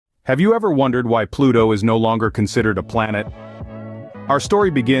Have you ever wondered why Pluto is no longer considered a planet? Our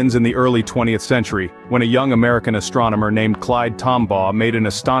story begins in the early 20th century, when a young American astronomer named Clyde Tombaugh made an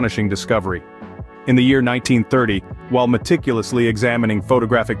astonishing discovery. In the year 1930, while meticulously examining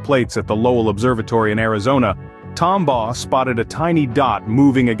photographic plates at the Lowell Observatory in Arizona, Tombaugh spotted a tiny dot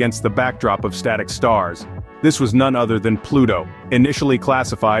moving against the backdrop of static stars. This was none other than Pluto, initially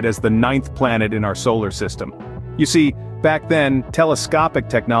classified as the 9th planet in our solar system. You see, back then, telescopic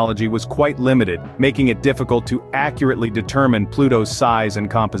technology was quite limited, making it difficult to accurately determine Pluto's size and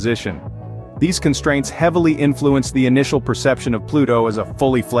composition. These constraints heavily influenced the initial perception of Pluto as a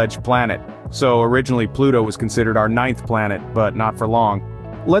fully fledged planet. So originally Pluto was considered our 9th planet, but not for long.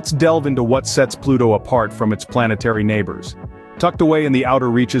 Let's delve into what sets Pluto apart from its planetary neighbors. Tucked away in the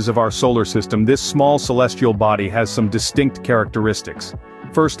outer reaches of our solar system, this small celestial body has some distinct characteristics.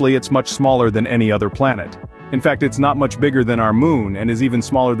 Firstly, it's much smaller than any other planet. In fact, it's not much bigger than our moon and is even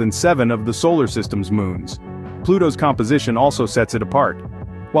smaller than 7 of the solar system's moons. Pluto's composition also sets it apart.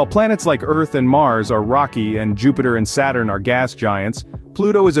 While planets like Earth and Mars are rocky and Jupiter and Saturn are gas giants,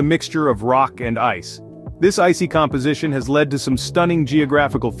 Pluto is a mixture of rock and ice. This icy composition has led to some stunning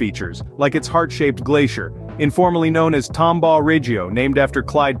geographical features, like its heart-shaped glacier, informally known as Tombaugh Regio, named after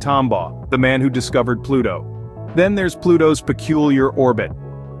Clyde Tombaugh, the man who discovered Pluto. Then there's Pluto's peculiar orbit.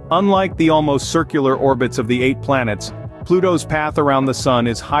 Unlike the almost circular orbits of the 8 planets, Pluto's path around the Sun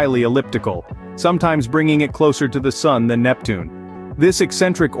is highly elliptical, sometimes bringing it closer to the Sun than Neptune. This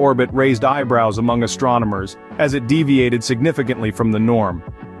eccentric orbit raised eyebrows among astronomers, as it deviated significantly from the norm.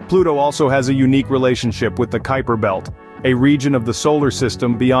 Pluto also has a unique relationship with the Kuiper Belt, a region of the solar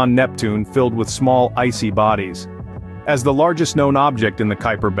system beyond Neptune filled with small icy bodies. As the largest known object in the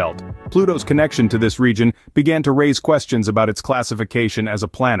Kuiper Belt, Pluto's connection to this region began to raise questions about its classification as a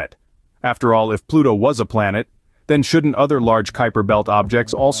planet. After all, if Pluto was a planet, then shouldn't other large Kuiper Belt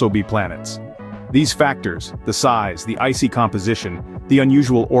objects also be planets? These factors, the size, the icy composition, the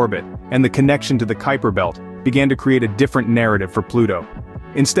unusual orbit, and the connection to the Kuiper Belt, began to create a different narrative for Pluto.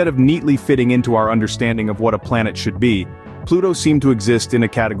 Instead of neatly fitting into our understanding of what a planet should be, Pluto seemed to exist in a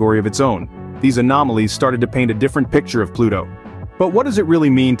category of its own. These anomalies started to paint a different picture of Pluto. But what does it really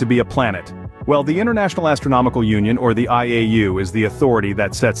mean to be a planet? Well, the International Astronomical Union, or the IAU, is the authority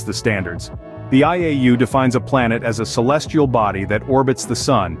that sets the standards. The IAU defines a planet as a celestial body that orbits the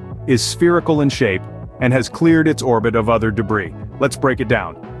Sun, is spherical in shape, and has cleared its orbit of other debris. Let's break it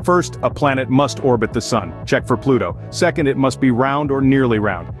down. First, a planet must orbit the Sun. Check for Pluto. Second, it must be round or nearly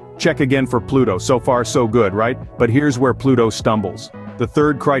round. Check again for Pluto. So far so good, right? But here's where Pluto stumbles. The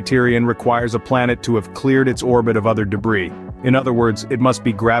third criterion requires a planet to have cleared its orbit of other debris. In other words, it must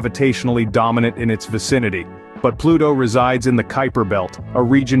be gravitationally dominant in its vicinity. But Pluto resides in the Kuiper Belt, a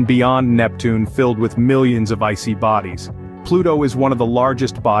region beyond Neptune filled with millions of icy bodies. Pluto is one of the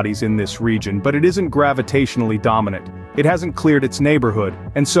largest bodies in this region, but it isn't gravitationally dominant. It hasn't cleared its neighborhood,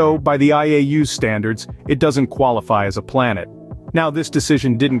 and so, by the IAU's standards, it doesn't qualify as a planet. Now, this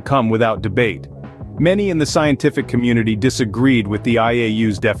decision didn't come without debate. Many in the scientific community disagreed with the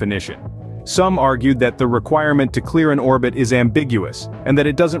IAU's definition. Some argued that the requirement to clear an orbit is ambiguous, and that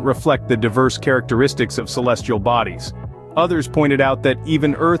it doesn't reflect the diverse characteristics of celestial bodies. Others pointed out that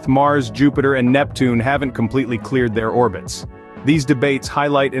even Earth, Mars, Jupiter, and Neptune haven't completely cleared their orbits. These debates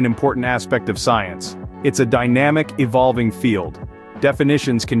highlight an important aspect of science. It's a dynamic, evolving field.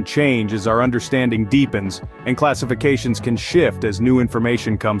 Definitions can change as our understanding deepens, and classifications can shift as new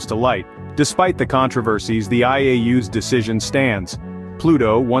information comes to light. Despite the controversies, the IAU's decision stands.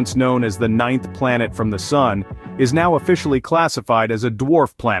 Pluto, once known as the 9th planet from the Sun, is now officially classified as a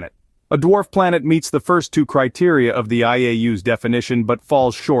dwarf planet. A dwarf planet meets the first 2 criteria of the IAU's definition but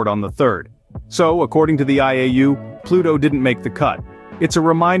falls short on the third. So, according to the IAU, Pluto didn't make the cut. It's a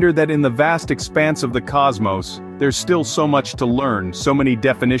reminder that in the vast expanse of the cosmos, there's still so much to learn, so many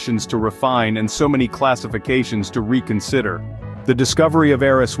definitions to refine, and so many classifications to reconsider. The discovery of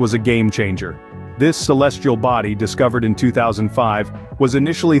Eris was a game-changer. This celestial body, discovered in 2005, was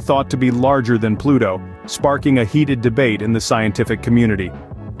initially thought to be larger than Pluto, sparking a heated debate in the scientific community.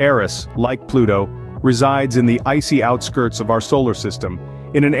 Eris, like Pluto, resides in the icy outskirts of our solar system,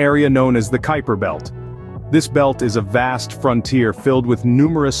 in an area known as the Kuiper Belt. This belt is a vast frontier filled with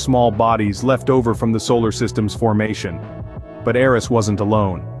numerous small bodies left over from the solar system's formation. But Eris wasn't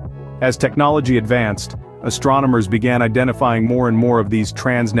alone. As technology advanced, astronomers began identifying more and more of these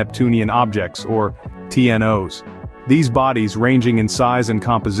trans-Neptunian objects, or TNOs. These bodies, ranging in size and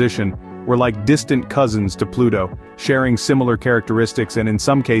composition, were like distant cousins to Pluto, sharing similar characteristics and in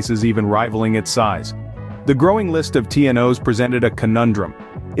some cases even rivaling its size. The growing list of TNOs presented a conundrum.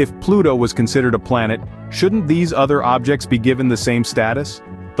 If Pluto was considered a planet, shouldn't these other objects be given the same status?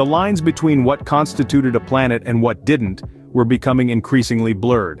 The lines between what constituted a planet and what didn't were becoming increasingly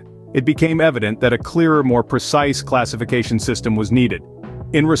blurred. It became evident that a clearer, more precise classification system was needed.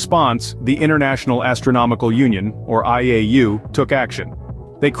 In response, the International Astronomical Union, or IAU, took action.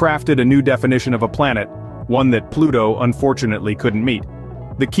 They crafted a new definition of a planet, one that Pluto unfortunately couldn't meet.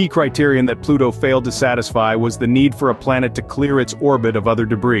 The key criterion that Pluto failed to satisfy was the need for a planet to clear its orbit of other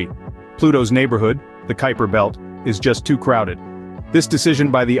debris. Pluto's neighborhood, the Kuiper Belt, is just too crowded. This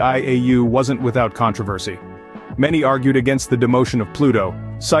decision by the IAU wasn't without controversy. Many argued against the demotion of Pluto,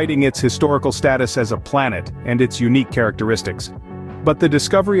 citing its historical status as a planet and its unique characteristics. But the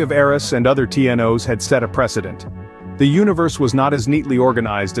discovery of Eris and other TNOs had set a precedent. The universe was not as neatly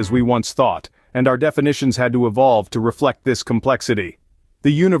organized as we once thought, and our definitions had to evolve to reflect this complexity.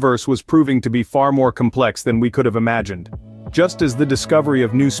 The universe was proving to be far more complex than we could have imagined. Just as the discovery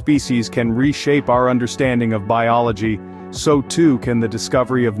of new species can reshape our understanding of biology, so too can the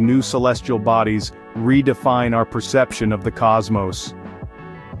discovery of new celestial bodies redefine our perception of the cosmos.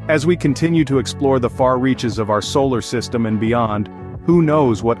 As we continue to explore the far reaches of our solar system and beyond, who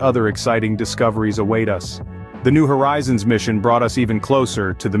knows what other exciting discoveries await us? The New Horizons mission brought us even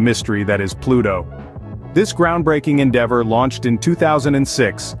closer to the mystery that is Pluto. This groundbreaking endeavor, launched in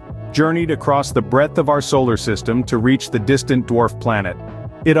 2006, journeyed across the breadth of our solar system to reach the distant dwarf planet.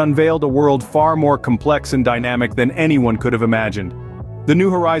 It unveiled a world far more complex and dynamic than anyone could have imagined. The New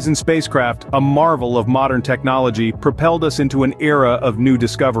Horizons spacecraft, a marvel of modern technology, propelled us into an era of new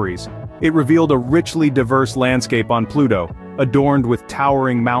discoveries. It revealed a richly diverse landscape on Pluto, adorned with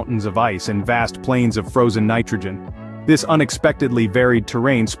towering mountains of ice and vast plains of frozen nitrogen. This unexpectedly varied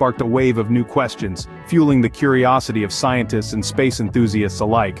terrain sparked a wave of new questions, fueling the curiosity of scientists and space enthusiasts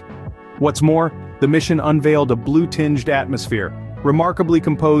alike. What's more, the mission unveiled a blue-tinged atmosphere, remarkably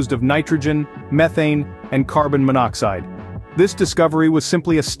composed of nitrogen, methane, and carbon monoxide. This discovery was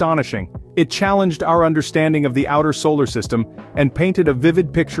simply astonishing. It challenged our understanding of the outer solar system and painted a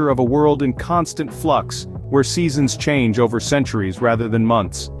vivid picture of a world in constant flux, where seasons change over centuries rather than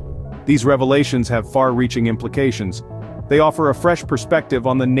months. These revelations have far-reaching implications. They offer a fresh perspective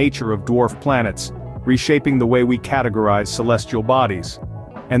on the nature of dwarf planets, reshaping the way we categorize celestial bodies.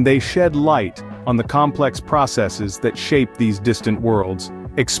 And they shed light on the complex processes that shape these distant worlds,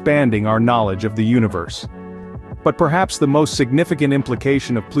 expanding our knowledge of the universe. But perhaps the most significant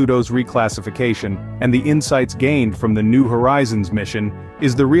implication of Pluto's reclassification, and the insights gained from the New Horizons mission,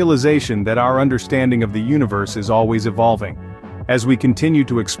 is the realization that our understanding of the universe is always evolving. As we continue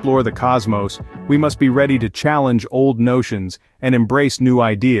to explore the cosmos, we must be ready to challenge old notions and embrace new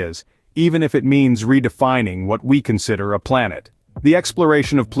ideas, even if it means redefining what we consider a planet. The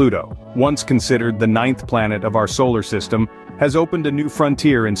exploration of Pluto, once considered the 9th planet of our solar system, has opened a new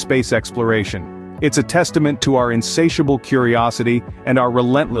frontier in space exploration. It's a testament to our insatiable curiosity and our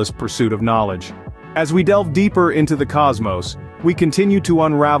relentless pursuit of knowledge. As we delve deeper into the cosmos, we continue to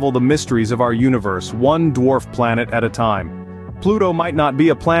unravel the mysteries of our universe, one dwarf planet at a time. Pluto might not be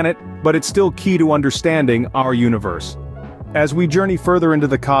a planet, but it's still key to understanding our universe. As we journey further into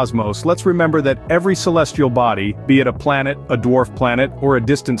the cosmos, let's remember that every celestial body, be it a planet, a dwarf planet, or a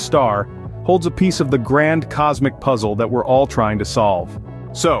distant star, holds a piece of the grand cosmic puzzle that we're all trying to solve.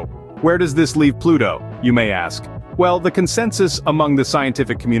 So, where does this leave Pluto, you may ask? Well, the consensus among the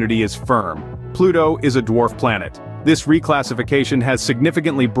scientific community is firm. Pluto is a dwarf planet. This reclassification has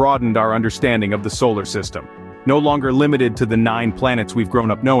significantly broadened our understanding of the solar system. No longer limited to the 9 planets we've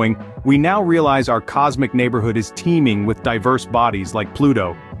grown up knowing, we now realize our cosmic neighborhood is teeming with diverse bodies like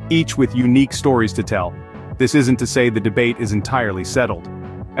Pluto, each with unique stories to tell. This isn't to say the debate is entirely settled.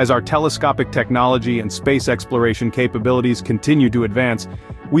 As our telescopic technology and space exploration capabilities continue to advance,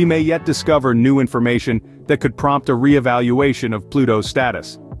 we may yet discover new information that could prompt a re-evaluation of Pluto's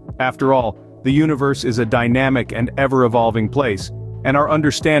status. After all, the universe is a dynamic and ever-evolving place, and our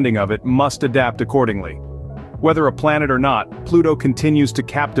understanding of it must adapt accordingly. Whether a planet or not, Pluto continues to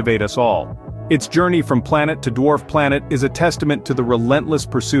captivate us all. Its journey from planet to dwarf planet is a testament to the relentless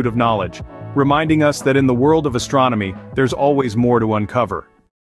pursuit of knowledge, reminding us that in the world of astronomy, there's always more to uncover.